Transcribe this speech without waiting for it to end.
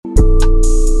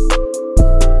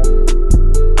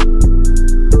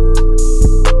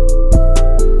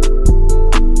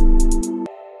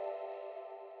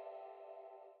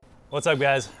What's up,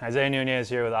 guys? Isaiah Nunez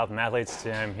here with Optimum Athletes.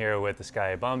 Today I'm here with this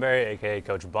guy, Bomberry, aka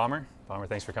Coach Bomber. Bomber,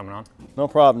 thanks for coming on. No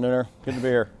problem, Nooner. Good to be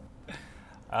here.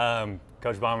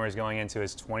 Coach Bomber is going into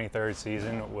his 23rd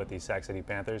season with the Sac City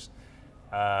Panthers.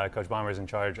 Coach Bomber is in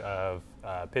charge of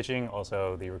pitching,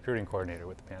 also the recruiting coordinator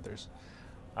with the Panthers.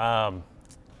 I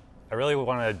really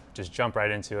want to just jump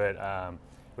right into it.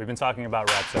 We've been talking about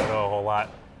Rapsodo a whole lot.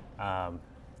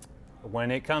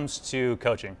 When it comes to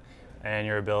coaching and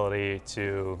your ability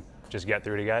to just get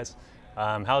through to guys,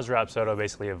 how's Rapsodo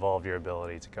basically evolved your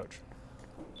ability to coach?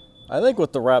 I think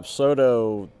what the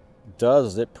Rapsodo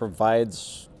does, it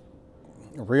provides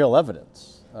real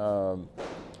evidence.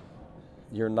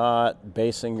 You're not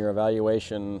basing your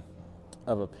evaluation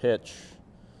of a pitch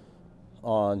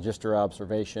on just your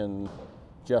observation,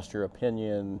 just your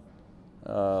opinion.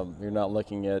 You're not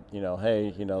looking at,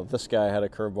 hey, this guy had a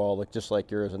curveball look just like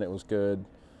yours and it was good.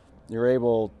 You're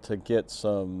able to get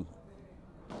some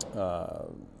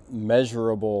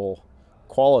measurable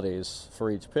qualities for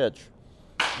each pitch,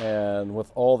 and with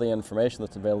all the information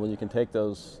that's available, you can take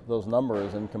those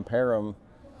numbers and compare them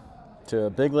to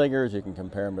big leaguers. You can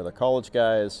compare them to the college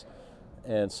guys,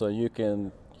 and so you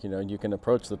can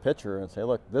approach the pitcher and say,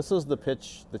 look, this is the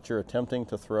pitch that you're attempting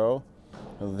to throw.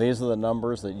 These are the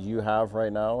numbers that you have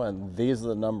right now, and these are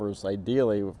the numbers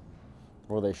ideally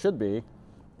where they should be,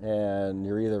 and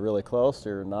you're either really close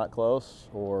or not close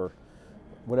or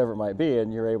whatever it might be,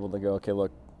 and you're able to go, okay,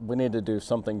 look, we need to do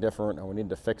something different, or we need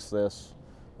to fix this.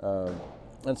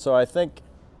 And so I think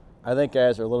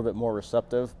guys are a little bit more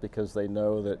receptive because they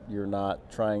know that you're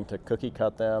not trying to cookie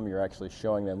cut them. You're actually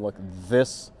showing them, look,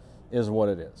 this is what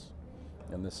it is,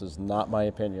 and this is not my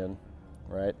opinion,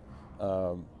 right?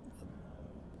 The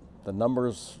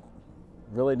numbers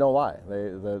really don't lie.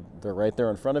 They're right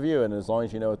there in front of you, and as long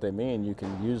as you know what they mean, you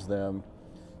can use them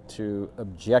to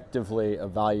objectively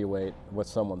evaluate what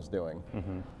someone's doing.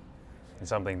 Mm-hmm. And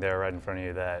something there right in front of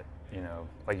you that,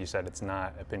 like you said, it's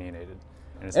not opinionated.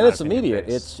 And it's immediate.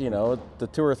 It's, the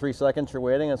 2 or 3 seconds you're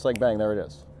waiting, it's like, bang, there it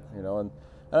is. And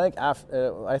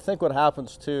I think what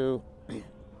happens too, we've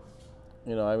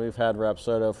had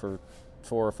Rapsodo for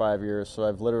 4 or 5 years, so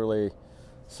I've literally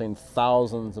seen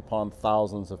thousands upon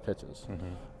thousands of pitches.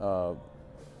 Mm-hmm.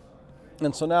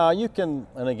 And so now you can,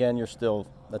 and again,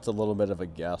 that's a little bit of a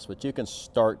guess, but you can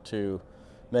start to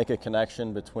make a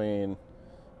connection between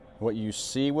what you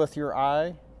see with your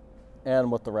eye and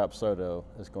what the Rapsodo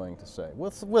is going to say,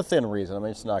 within reason. I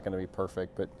mean, it's not going to be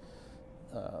perfect, but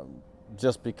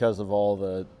just because of all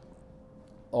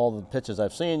the pitches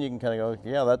I've seen, you can kind of go,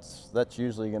 yeah, that's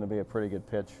usually going to be a pretty good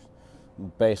pitch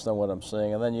based on what I'm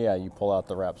seeing. And then, you pull out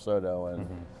the Rapsodo and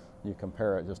mm-hmm. you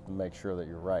compare it just to make sure that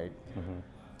you're right. Mm-hmm.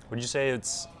 Would you say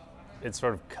it's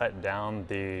sort of cut down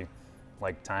the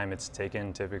time it's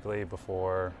taken typically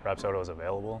before Rapsodo is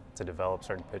available to develop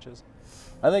certain pitches?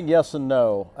 I think yes and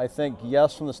no. I think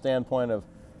yes from the standpoint of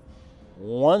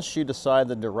once you decide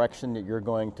the direction that you're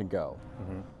going to go,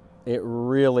 mm-hmm. it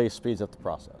really speeds up the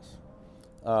process.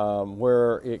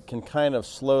 Where it can kind of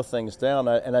slow things down,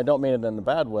 and I don't mean it in a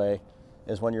bad way,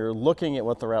 is when you're looking at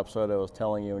what the Rapsodo is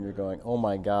telling you and you're going, oh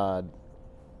my God,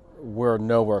 we're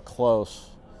nowhere close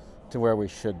to where we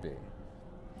should be.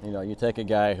 You take a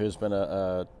guy who's been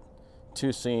a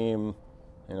two-seam,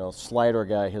 slider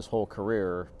guy his whole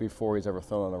career before he's ever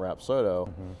thrown on the Rapsodo,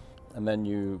 mm-hmm. and then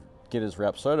you get his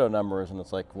Rapsodo numbers, and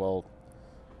it's like, well,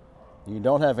 you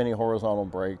don't have any horizontal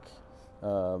break.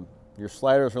 Your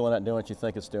slider's really not doing what you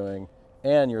think it's doing,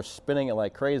 and you're spinning it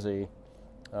like crazy.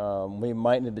 We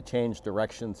might need to change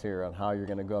directions here on how you're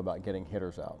going to go about getting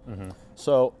hitters out. Mm-hmm.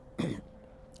 So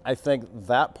I think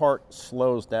that part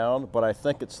slows down, but I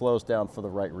think it slows down for the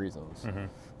right reasons. Mm-hmm.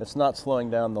 It's not slowing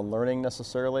down the learning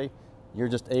necessarily. You're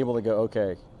just able to go,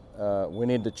 okay, we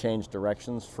need to change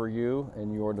directions for you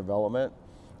in your development,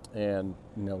 and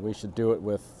we should do it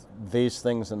with these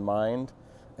things in mind,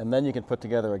 and then you can put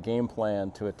together a game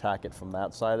plan to attack it from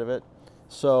that side of it.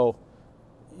 So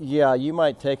yeah, you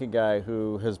might take a guy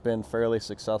who has been fairly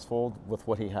successful with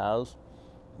what he has,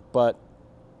 but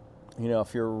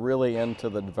if you're really into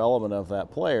the development of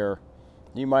that player,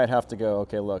 you might have to go,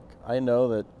 okay, look, I know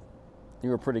that you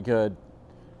were pretty good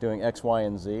doing X, Y,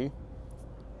 and Z,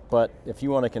 but if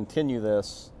you want to continue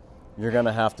this, you're going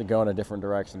to have to go in a different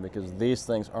direction because these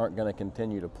things aren't going to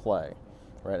continue to play,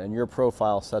 right? And your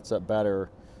profile sets up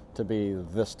better to be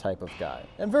this type of guy.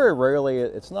 And very rarely,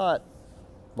 it's not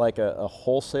like a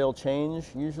wholesale change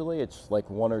usually. It's like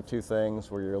 1 or 2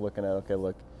 things where you're looking at, okay,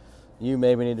 look, you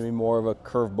maybe need to be more of a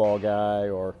curveball guy,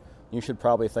 or you should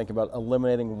probably think about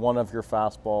eliminating one of your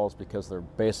fastballs because they're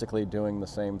basically doing the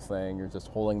same thing. You're just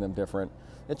holding them different.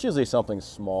 It's usually something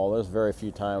small. There's very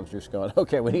few times you're just going,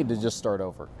 okay, we need to just start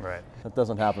over. Right. That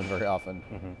doesn't happen very often.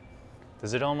 Mm-hmm.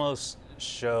 Does it almost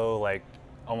show like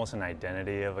almost an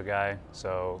identity of a guy?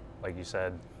 So like you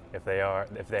said, if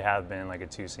they have been like a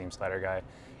two-seam slider guy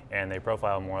and they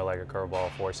profile more like a curveball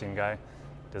four-seam guy,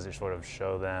 does it sort of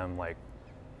show them like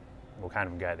what kind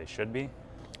of guy they should be?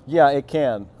 Yeah, it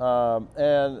can.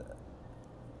 And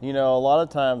you know, a lot of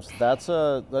times that's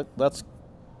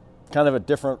kind of a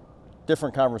different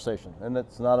conversation, and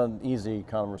it's not an easy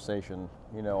conversation,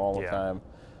 you know, all the time.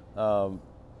 Because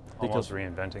almost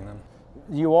reinventing them.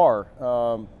 You are.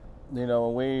 You know,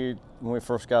 when we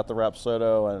first got the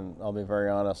Rapsodo, and I'll be very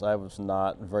honest, I was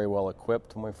not very well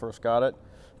equipped when we first got it,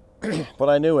 but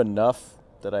I knew enough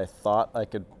that I thought I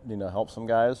could, you know, help some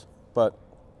guys. But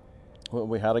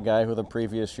we had a guy who the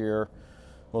previous year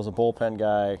was a bullpen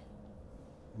guy,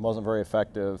 wasn't very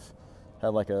effective, had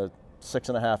like a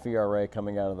 6.5 ERA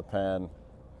coming out of the pen,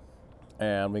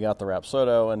 and we got the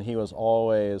Rapsodo, and he was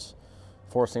always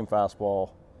four-seam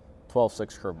fastball,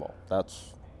 12-6 curveball.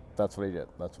 That's what he did.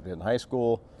 That's what he did in high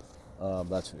school.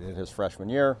 That's what he did his freshman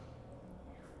year.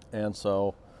 And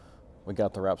so we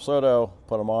got the Rapsodo,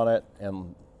 put him on it,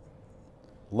 and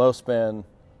low spin,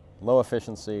 low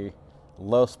efficiency,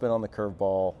 low spin on the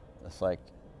curveball. It's like,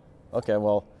 okay,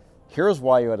 well, here's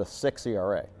why you had a 6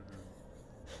 ERA.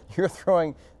 You're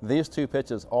throwing these two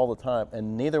pitches all the time,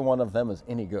 and neither one of them is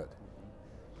any good.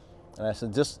 And I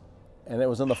said, and it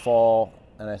was in the fall,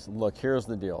 and I said, look, here's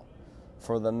the deal.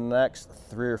 For the next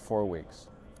 3 or 4 weeks,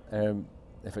 and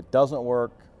if it doesn't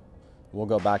work, we'll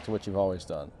go back to what you've always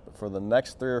done. But for the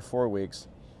next 3 or 4 weeks,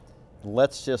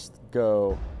 let's just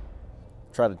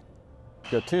try to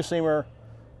go two-seamer,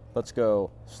 let's go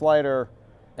slider,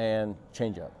 and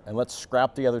change up. And let's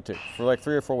scrap the other two for like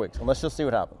 3 or 4 weeks, and let's just see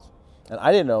what happens. And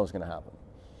I didn't know it was going to happen.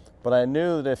 But I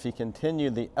knew that if he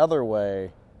continued the other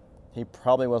way, he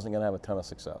probably wasn't going to have a ton of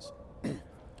success.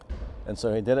 And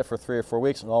so he did it for 3 or 4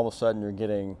 weeks, and all of a sudden you're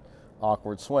getting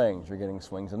awkward swings. You're getting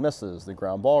swings and misses. The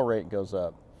ground ball rate goes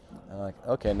up. And I'm like,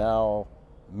 okay, now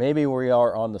maybe we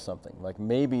are onto something. Like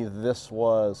maybe this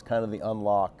was kind of the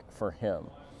unlock for him.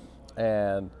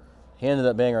 And he ended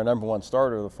up being our #1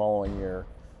 starter the following year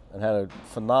and had a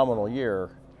phenomenal year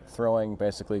throwing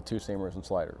basically two-seamers and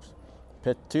sliders.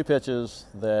 Two pitches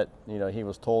that, you know, he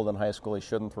was told in high school he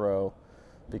shouldn't throw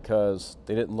because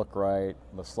they didn't look right.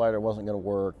 The slider wasn't going to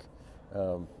work.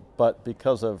 But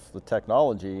because of the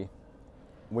technology,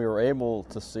 we were able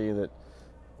to see that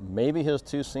maybe his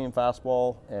two-seam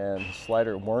fastball and his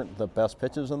slider weren't the best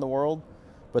pitches in the world,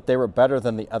 but they were better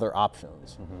than the other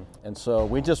options. Mm-hmm. And so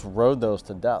we just rode those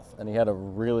to death, and he had a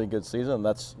really good season, and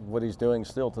that's what he's doing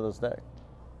still to this day.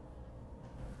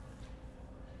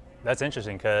 That's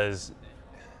interesting because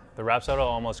the Rapsodo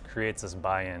almost creates this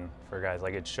buy-in for guys.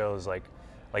 Like it shows, like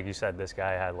you said, this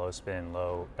guy had low spin,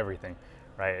 low everything,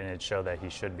 right? And it showed that he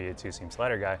should be a two-seam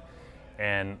slider guy.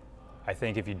 And I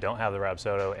think if you don't have the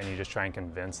Rapsodo and you just try and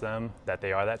convince them that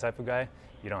they are that type of guy,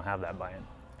 you don't have that buy-in.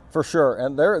 For sure.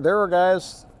 And there are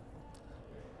guys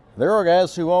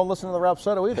who won't listen to the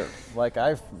Rapsodo either. Like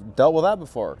I've dealt with that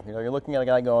before. You know, you're looking at a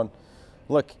guy going,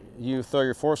 look, you throw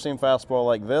your four-seam fastball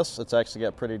like this, it's actually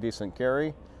got pretty decent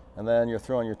carry. And then you're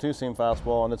throwing your two-seam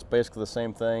fastball, and it's basically the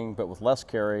same thing, but with less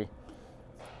carry.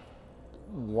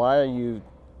 Why are you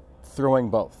throwing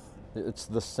both? It's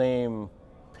the same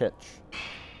pitch,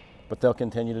 but they'll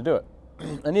continue to do it.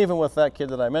 And even with that kid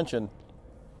that I mentioned,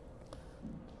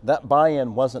 that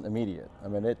buy-in wasn't immediate. I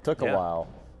mean, it took a while.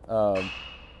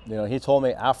 You know, he told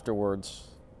me afterwards,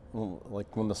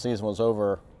 like when the season was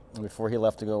over, before he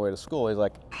left to go away to school, he's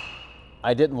like,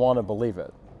 I didn't want to believe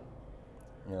it,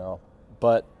 you know,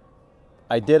 but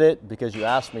I did it because you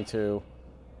asked me to,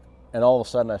 and all of a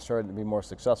sudden I started to be more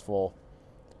successful.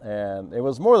 And it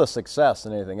was more the success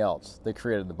than anything else that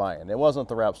created the buy-in. It wasn't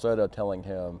the Rapsodo telling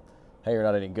him, hey, you're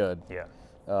not any good. Yeah.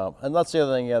 And that's the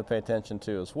other thing you got to pay attention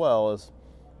to as well is,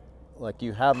 like,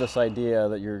 you have this idea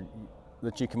that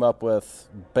you come up with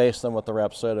based on what the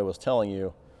Rapsodo was telling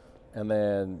you, and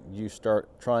then you start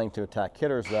trying to attack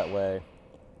hitters that way.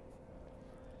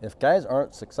 If guys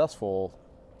aren't successful,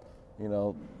 you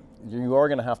know, you are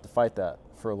going to have to fight that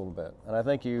for a little bit. And I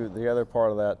think the other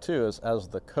part of that too is, as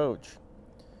the coach,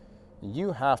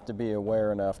 you have to be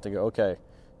aware enough to go, okay,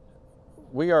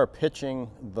 we are pitching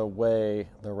the way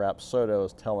the Rapsodo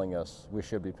is telling us we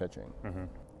should be pitching. Mm-hmm.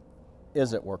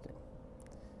 Is it working?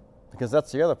 Because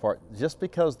that's the other part. Just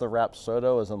because the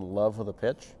Rapsodo is in love with a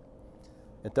pitch,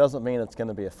 it doesn't mean it's going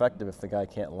to be effective if the guy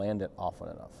can't land it often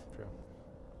enough. True.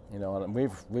 You know, and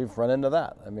we've run into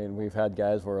that. I mean, we've had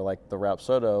guys where like the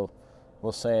Rapsodo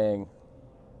was saying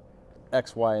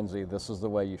X, Y, and Z. This is the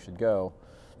way you should go,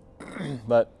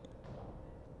 but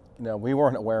you know, we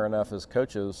weren't aware enough as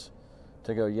coaches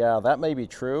to go, yeah, that may be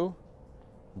true,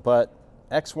 but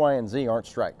X, Y, and Z aren't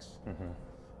strikes,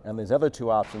 and these other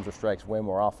two options are strikes way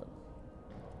more often.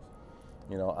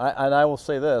 You know, I will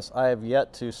say this: I have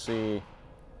yet to see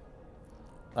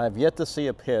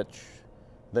a pitch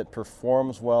that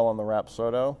performs well on the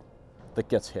Rapsodo that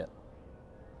gets hit.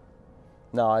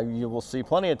 Now, you will see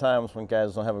plenty of times when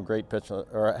guys don't have a great pitch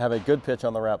or have a good pitch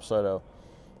on the Rapsodo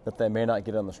that they may not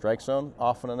get in the strike zone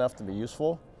often enough to be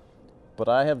useful. But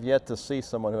I have yet to see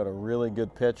someone who had a really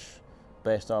good pitch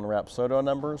based on Rapsodo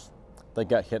numbers that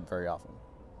got hit very often.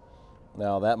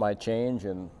 Now, that might change,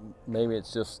 and maybe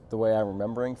it's just the way I'm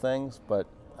remembering things, but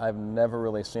I've never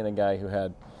really seen a guy who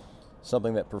had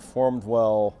something that performed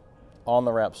well on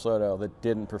the Rapsodo that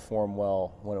didn't perform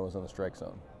well when it was in the strike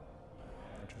zone.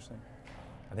 Interesting.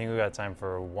 I think we've got time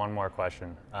for one more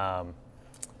question. I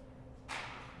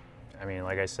mean,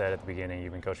 like I said at the beginning,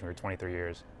 you've been coaching for 23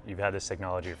 years. You've had this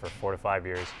technology for 4 to 5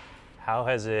 years. How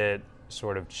has it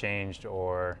sort of changed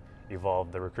or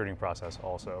evolved the recruiting process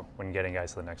also when getting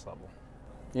guys to the next level?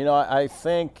 You know, I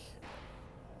think,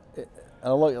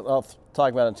 I'll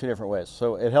talk about it in two different ways.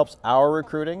 So it helps our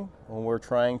recruiting when we're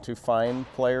trying to find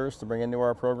players to bring into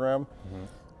our program,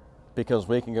 because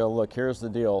we can go, look, here's the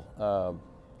deal.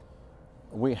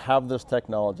 We have this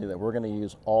technology that we're going to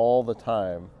use all the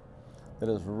time that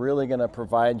is really going to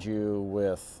provide you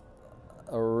with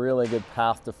a really good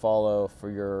path to follow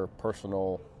for your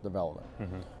personal development,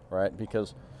 right?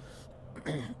 Because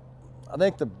I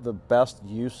think the best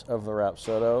use of the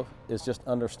Rapsodo is just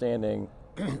understanding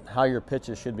how your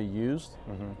pitches should be used.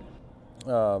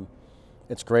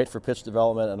 It's great for pitch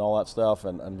development and all that stuff,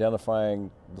 and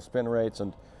identifying the spin rates.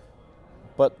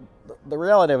 But the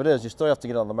reality of it is, you still have to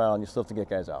get on the mound. You still have to get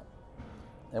guys out.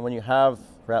 And when you have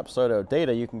Rapsodo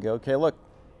data, you can go, okay, look,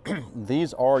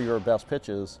 these are your best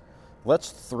pitches.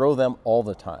 Let's throw them all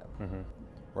the time,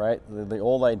 right? The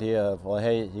old idea of, well,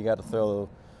 hey, you got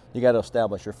to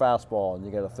establish your fastball, and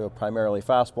you got to throw primarily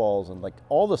fastballs, and like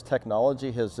all this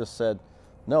technology has just said,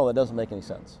 no, that doesn't make any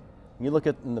sense. You look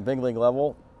at in the big league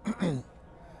level,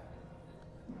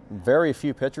 very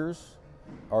few pitchers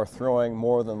are throwing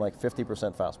more than like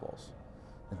 50% fastballs.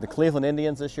 The Cleveland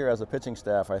Indians this year, as a pitching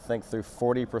staff, I think threw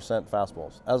 40%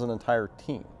 fastballs as an entire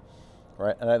team,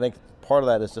 right? And I think part of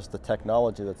that is just the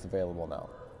technology that's available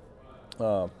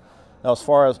now. Now, as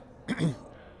far as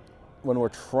when we're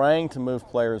trying to move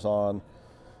players on,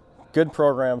 good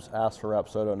programs ask for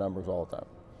Rapsodo numbers all the time.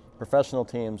 Professional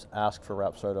teams ask for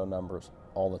Rapsodo numbers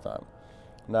all the time.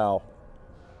 Now,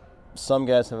 some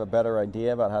guys have a better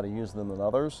idea about how to use them than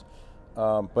others,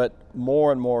 but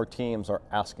more and more teams are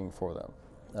asking for them.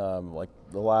 Like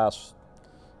the last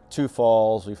 2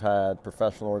 falls, we've had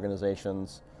professional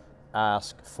organizations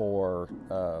ask for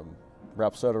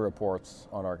Rapsodo reports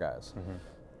on our guys.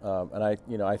 And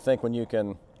I think when you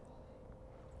can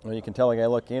tell a guy,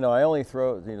 look, I only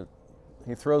throw,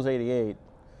 he throws 88,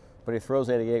 but he throws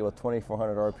 88 with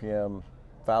 2,400 RPM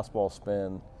fastball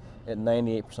spin at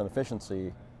 98%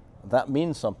 efficiency, that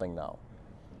means something now,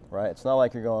 right? It's not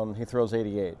like you're going, he throws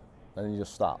 88, and you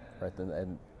just stop, right?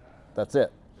 And that's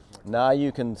it. Now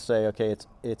you can say, okay,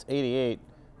 it's 88,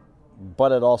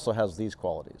 but it also has these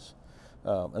qualities.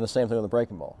 And the same thing with the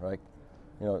breaking ball, right?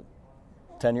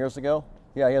 10 years ago,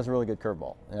 yeah, he has a really good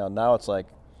curveball. Now it's like,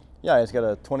 yeah, he's got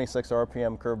a 26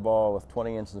 RPM curveball with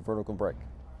 20 inches of vertical break.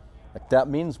 Like that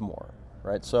means more,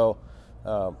 right? So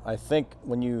I think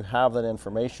when you have that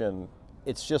information,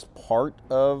 it's just part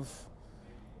of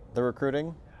the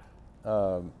recruiting.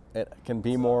 It can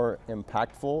be more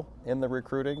impactful in the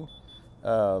recruiting.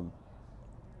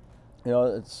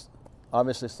 It's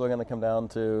obviously still going to come down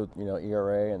to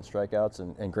ERA and strikeouts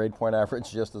and grade point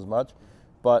average just as much,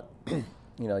 but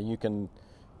you can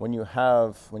when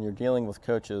you're dealing with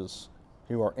coaches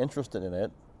who are interested in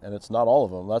it, and it's not all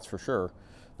of them, that's for sure.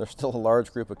 There's still a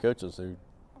large group of coaches who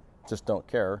just don't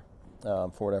care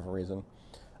for whatever reason.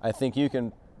 I think you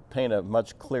can paint a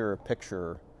much clearer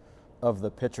picture of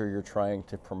the pitcher you're trying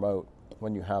to promote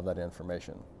when you have that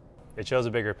information. It shows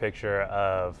a clearer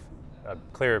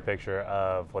picture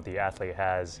of what the athlete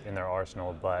has in their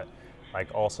arsenal, but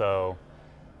also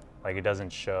it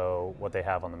doesn't show what they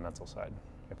have on the mental side,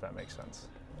 if that makes sense.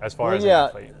 As far as an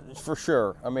athlete. For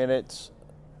sure. I mean, it's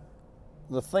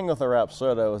the thing with the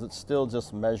Rapsodo is it's still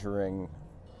just measuring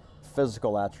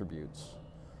physical attributes.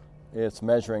 It's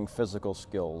measuring physical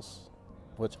skills,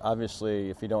 which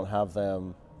obviously if you don't have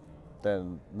them,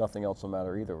 then nothing else will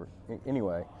matter either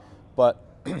anyway. But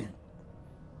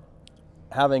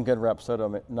having good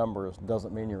Rapsodo numbers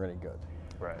doesn't mean you're any good.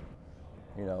 Right.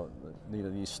 You know,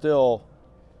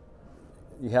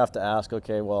 you have to ask,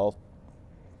 okay, well,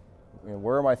 you know,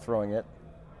 where am I throwing it?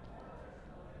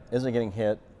 Is it getting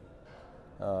hit?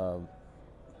 How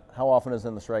often is it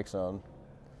in the strike zone?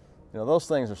 You know, those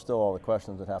things are still all the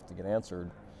questions that have to get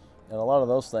answered. And a lot of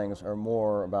those things are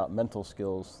more about mental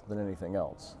skills than anything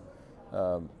else.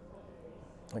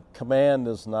 Command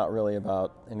is not really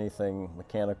about anything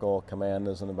mechanical. Command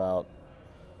isn't about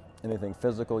anything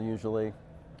physical usually.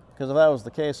 Because if that was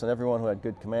the case, then everyone who had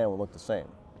good command would look the same.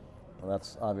 And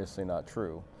that's obviously not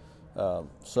true.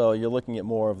 So you're looking at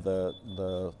more of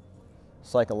the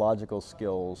psychological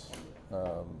skills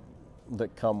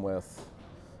that come with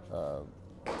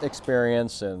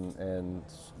experience and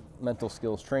mental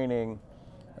skills training.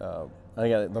 And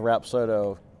again, the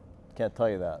Rapsodo can't tell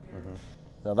you that. Mm-hmm.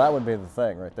 Now that would be the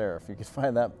thing right there. If you could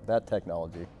find that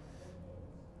technology.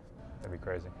 That'd be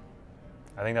crazy.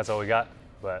 I think that's all we got,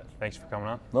 but thanks for coming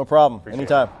on. No problem. Appreciate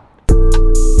Anytime. it.